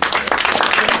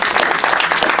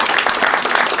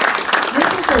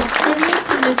 This is a tribute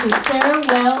to Mrs. Sarah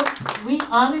Wells. We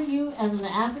honor you as an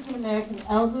African American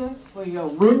elder for your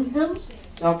wisdom,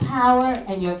 your power,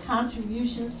 and your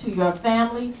contributions to your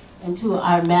family and to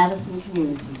our Madison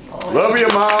community. Love you,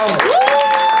 Mom.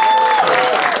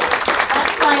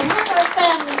 That's right. Have our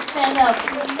family stand up,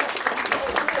 please.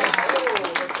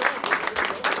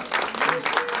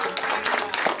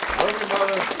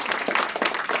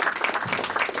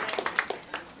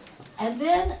 And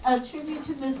then a tribute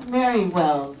to Miss Mary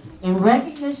Wells in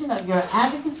recognition of your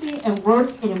advocacy and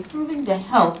work in improving the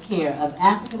health care of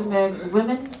African American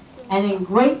women, and in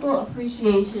grateful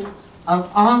appreciation of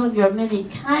all of your many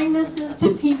kindnesses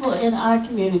to people in our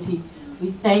community.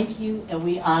 We thank you and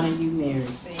we honor you, Mary.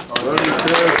 It's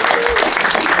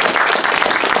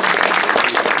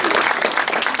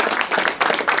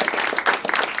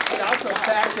also the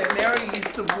fact that Mary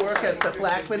used to work at the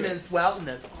Black Women's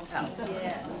Wellness House.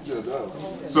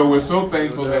 So we're so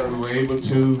thankful that we were able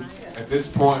to, at this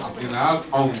point in our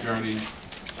own journey,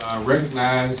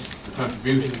 recognize the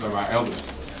contributions of our elders,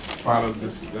 part of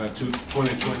this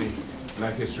 2020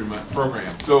 Black History Month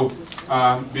program. So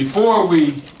before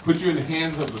we put you in the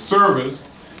hands of the servers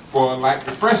for light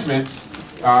refreshments,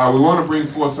 we want to bring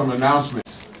forth some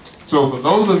announcements. So for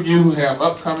those of you who have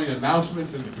upcoming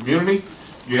announcements in the community,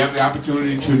 you have the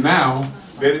opportunity to now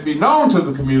let it be known to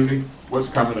the community what's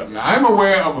coming up. Now, I'm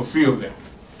aware of a few of them.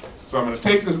 So I'm going to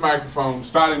take this microphone,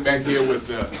 starting back here with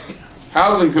the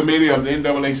Housing Committee of the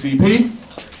NAACP,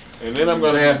 and then I'm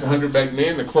going to ask the 100 Black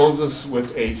men to close us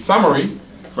with a summary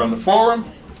from the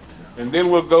forum, and then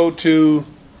we'll go to,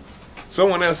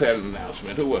 someone else had an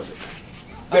announcement. Who was it?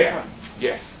 There.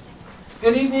 Yes.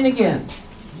 Good evening again.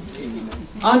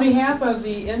 On behalf of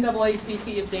the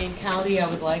NAACP of Dane County, I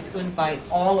would like to invite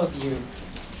all of you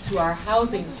to our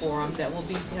housing forum that will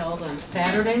be held on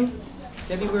Saturday,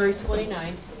 February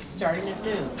 29th, starting at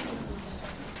noon.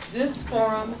 This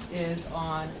forum is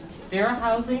on fair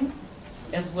housing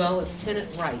as well as tenant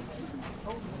rights.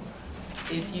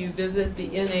 If you visit the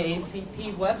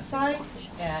NAACP website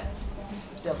at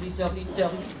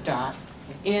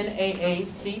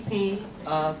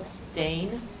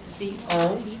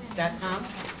www.naacpofdaneco.com,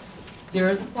 there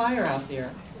is a flyer out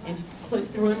there, and you click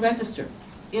through and register.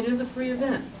 It is a free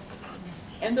event.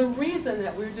 And the reason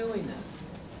that we're doing this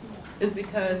is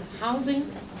because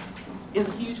housing is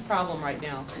a huge problem right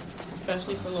now,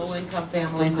 especially for low-income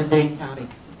families in Dane County.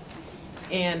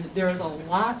 And there are a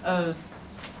lot of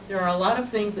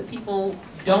things that people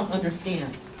don't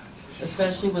understand,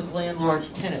 especially with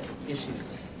landlord-tenant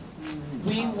issues.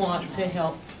 We want to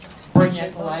help bring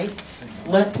that to light,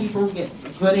 let people get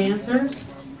good answers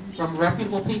from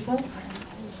reputable people.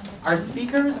 Our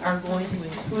speakers are going to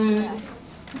include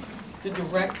the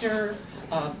Director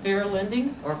of Fair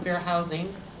Lending or Fair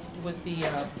Housing with the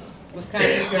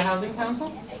Wisconsin Fair Housing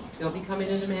Council. They'll be coming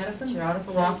into Madison. They're out of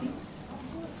Milwaukee.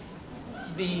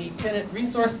 The Tenant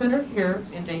Resource Center here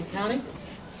in Dane County,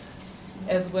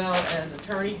 as well as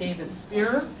attorney David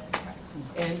Spear,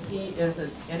 and he is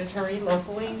an attorney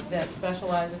locally that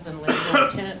specializes in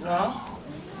landlord tenant law.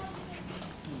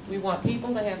 We want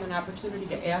people to have an opportunity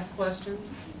to ask questions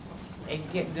and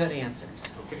get good answers.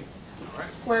 Okay. All right.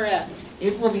 Where at?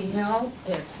 It will be held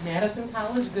at Madison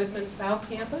College Goodman South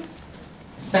Campus,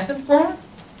 second floor,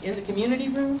 in the community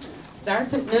room.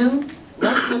 Starts at noon.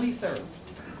 Lunch will be served.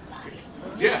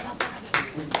 Yeah.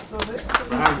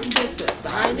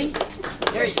 Behind me.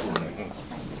 There you go.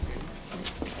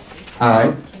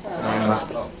 Hi.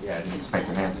 Yeah, I didn't expect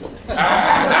an answer.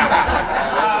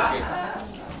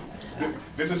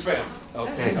 This is family.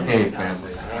 Okay, hey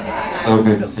family. So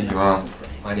good to see you all.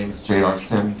 My name is J.R.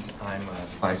 Sims. I'm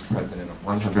Vice President of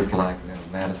 100 Black Men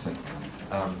of Madison.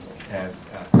 As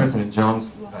President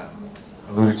Jones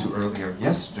alluded to earlier,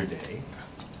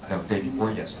 day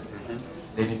before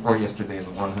yesterday is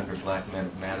the 100 Black Men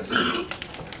of Madison.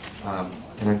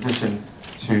 In addition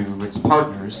to its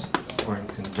partners, or in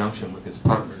conjunction with its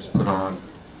partners, put on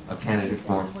a candidate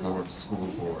forum for the school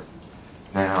board.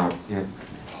 Now, if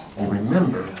you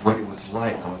remember what it was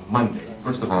like on Monday,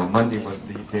 first of all, Monday was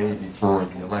the day before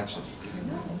the election.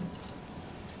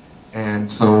 And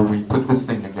so we put this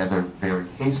thing together very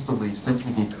hastily,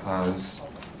 simply because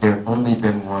there had only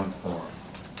been one forum.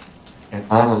 And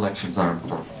all elections are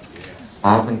important.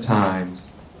 Oftentimes,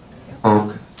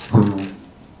 folk who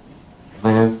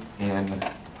live in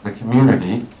the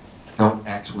community don't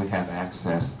actually have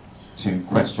access to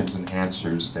questions and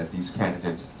answers that these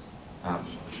candidates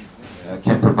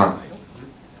can provide.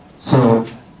 So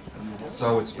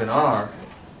it's been our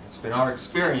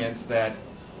experience that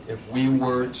if we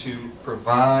were to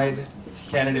provide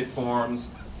candidate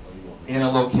forums in a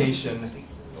location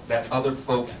that other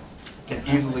folk can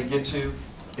easily get to,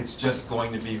 it's just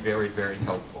going to be very, very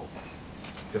helpful.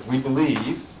 Because we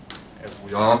believe, as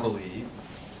we all believe,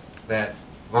 that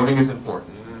voting is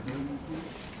important.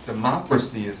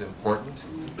 Democracy is important,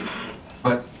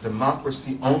 but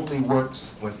democracy only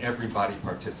works when everybody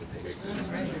participates.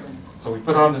 So we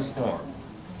put on this forum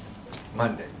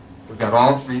Monday. We've got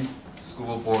all 3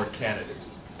 school board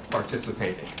candidates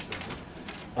participating.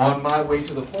 On my way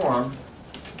to the forum,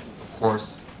 of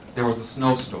course, there was a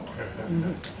snowstorm.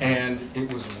 And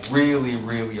it was really,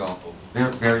 really awful.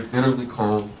 Very, very bitterly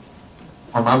cold.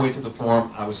 On my way to the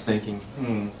forum, I was thinking,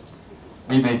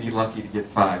 we may be lucky to get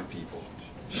 5 people.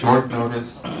 Short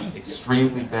notice,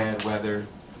 extremely bad weather.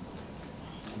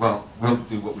 Well, we'll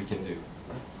do what we can do.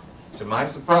 To my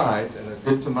surprise, and a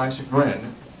bit to my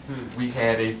chagrin, we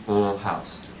had a full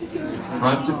house.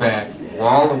 Front to back,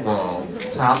 wall to wall,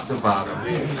 top to bottom.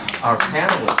 Our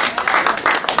panelists,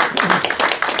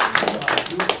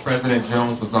 President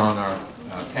Jones was on our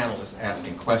panelists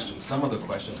asking questions. Some of the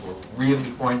questions were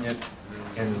really poignant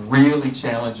and really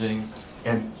challenging,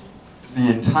 and the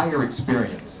entire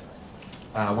experience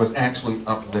was actually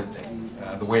uplifting.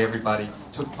 The way everybody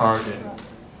took part in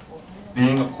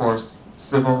being, of course,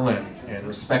 civil and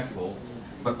respectful,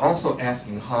 but also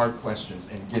asking hard questions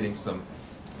and getting some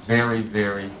very,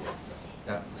 very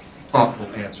thoughtful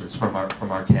answers from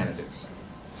our candidates.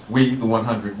 We, the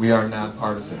 100, we are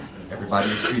nonpartisan. Everybody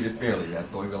is treated fairly. That's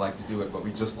the way we like to do it, but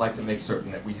we just like to make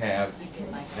certain that we have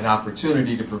an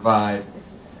opportunity to provide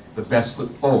the best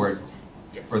foot forward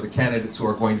for the candidates who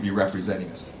are going to be representing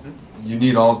us. You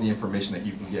need all of the information that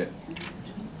you can get.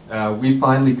 We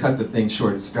finally cut the thing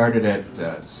short. It started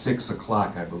at 6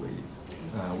 o'clock, I believe.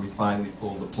 We finally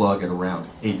pulled the plug at around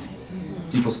 8.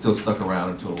 People still stuck around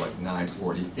until like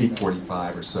 9:40,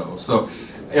 8:45 or so. So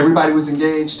everybody was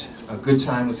engaged. A good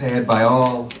time was had by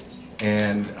all.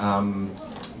 And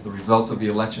the results of the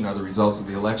election are the results of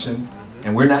the election.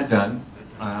 And we're not done.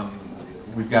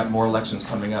 We've got more elections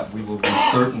coming up. We will be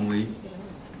certainly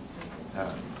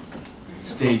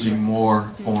staging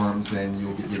more forums, and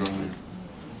you'll be getting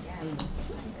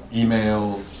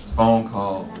emails, phone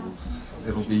calls.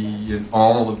 It'll be in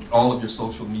all of your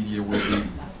social media will be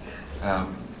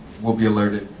will be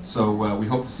alerted. So we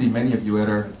hope to see many of you at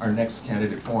our next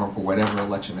candidate forum for whatever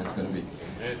election that's going to be.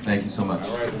 Thank you so much.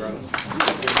 All right, brother.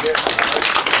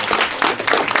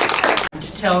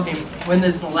 To tell him when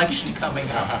there's an election coming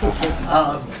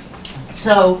up.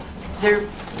 So there are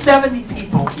 70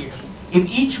 people here. If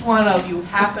each one of you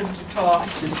happened to talk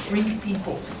to 3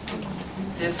 people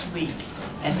this week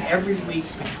and every week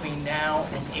between now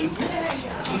and April,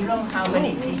 do you know how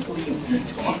many people you would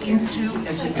be talking to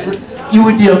as a group? You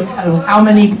would know how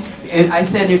many, I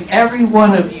said if every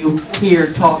one of you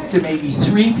here talked to maybe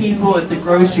 3 people at the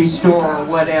grocery store or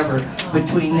whatever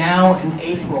between now and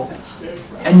April.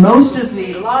 And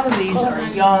a lot of these are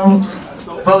young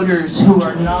voters who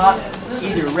are not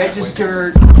either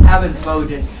registered, haven't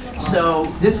voted. So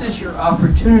this is your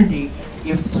opportunity.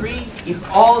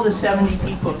 If all the 70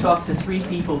 people talk to 3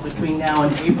 people between now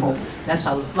and April, that's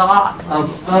a lot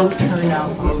of low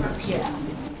turnout voters.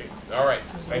 All right,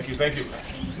 thank you. Thank you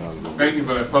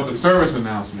for that public service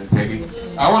announcement, Peggy.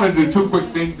 I want to do 2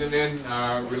 quick things and then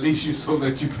release you so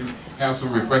that you can have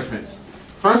some refreshments.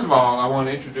 First of all, I want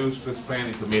to introduce this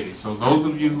planning committee. So those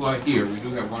of you who are here, we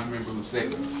do have 1 member who's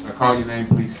sick. I call your name,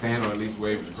 please stand or at least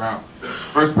wave to the crowd.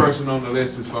 First person on the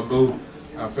list is Fabu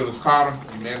Phyllis Carter.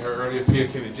 You met her earlier. Pia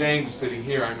Kennedy James is sitting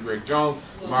here. I'm Greg Jones.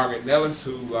 Margaret Nellis,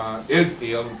 who is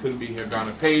ill and couldn't be here.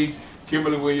 Donna Page,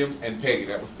 Kimberly Williams, and Peggy.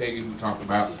 That was Peggy who talked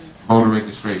about voter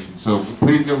registration. So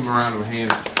please give them a round of applause.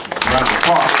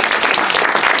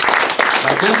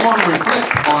 I just want to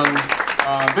reflect on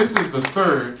this is the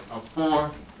 3rd of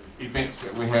 4 events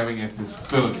that we're having at this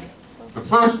facility. The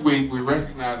first week, we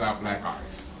recognized our black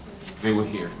artists. They were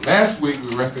here. Last week,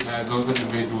 we recognized those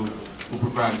individuals who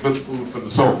provide good food for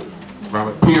the soul.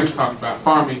 Robert Pierce talked about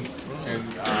farming, and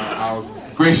our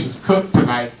gracious cook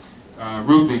tonight,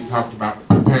 Ruthie, talked about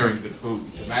preparing good food.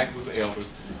 Tonight was the elders.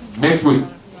 Next week,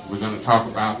 we're going to talk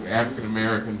about the African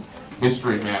American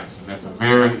history of Madison. That's a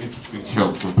very interesting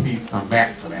show, so please come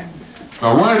back for that. So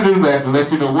I want to do that to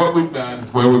let you know what we've done,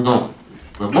 where we're going.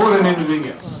 But more than anything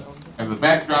else, as a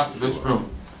backdrop to this room,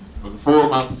 for the 4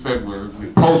 months of February, we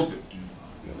posted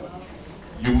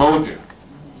Umoja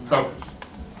covers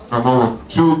from over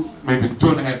 2, maybe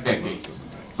 2.5 decades.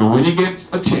 So when you get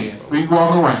a chance, please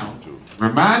walk around,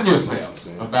 remind yourselves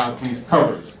about these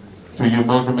covers to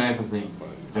Umoja magazine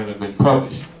that have been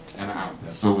published and are out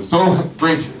there. So we're so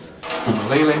gracious to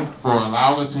Malele for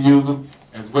allowing us to use them,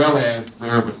 as well as the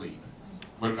Urban League.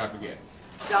 What did I forget?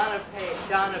 Donna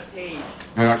Page.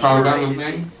 Did I call her Donna's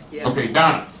name? Yeah. Okay,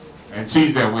 Donna. And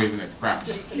she's there waving at the crowd.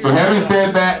 So having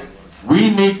said that, we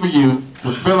need for you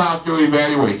to fill out your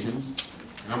evaluations.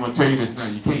 And I'm going to tell you this now,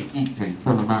 you can't eat till you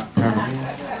fill them out and turn them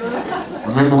in.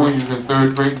 Remember when you was in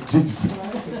 3rd grade? Jesus.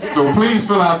 So please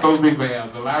fill out those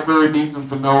evals. The library needs them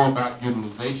to know about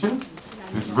utilization,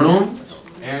 this room,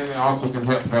 and it also can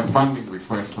help have funding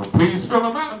requests. So please fill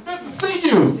them out. Good to see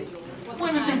you.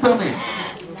 When did you come in?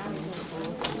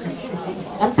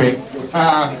 Okay.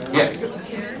 Yes.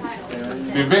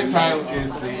 The event title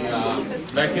is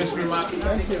the Black History Month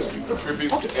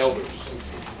Tribute to Elders.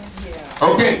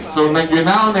 Okay, so now you're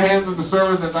now in the hands of the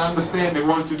service. As I understand, they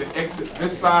want you to exit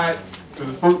this side to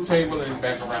the food table and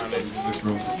back around into this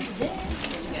room.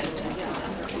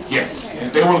 Yes,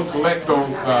 and they will collect those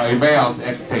evals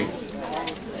at the table.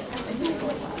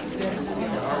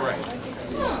 All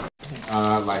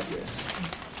right. Like this.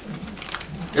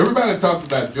 Everybody talks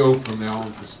about Joe from their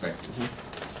own perspective.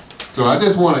 So I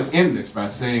just want to end this by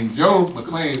saying Joe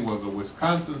McClain was a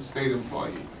Wisconsin state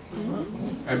employee.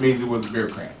 That means he was a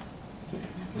bureaucrat.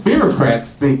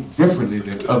 Bureaucrats think differently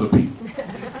than other people.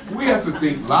 We have to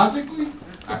think logically.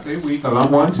 I say we because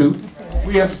I'm one too.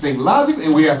 We have to think logically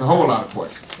and we ask a whole lot of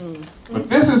questions. But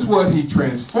this is what he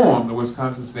transformed the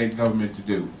Wisconsin state government to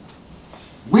do.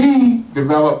 We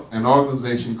developed an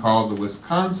organization called the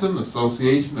Wisconsin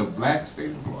Association of Black State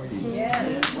Employees.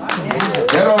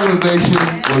 That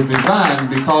organization was designed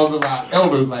because of our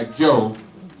elders like Joe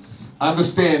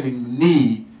understanding the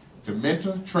need to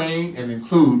mentor, train, and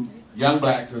include young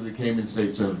blacks as they came into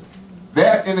state service.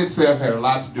 That in itself had a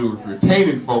lot to do with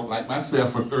retaining folk like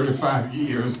myself for 35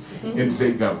 years in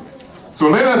state government. So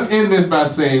let us end this by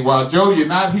saying, while Joe, you're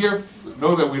not here,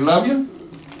 know that we love you.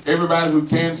 Everybody who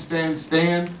can stand,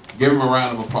 stand. Give them a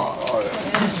round of applause.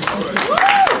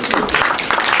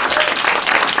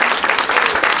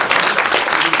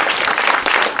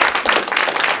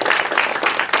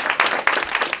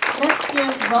 Let's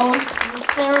give both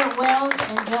Sarah Wells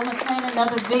and Joe McClain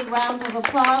another big round of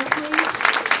applause, please.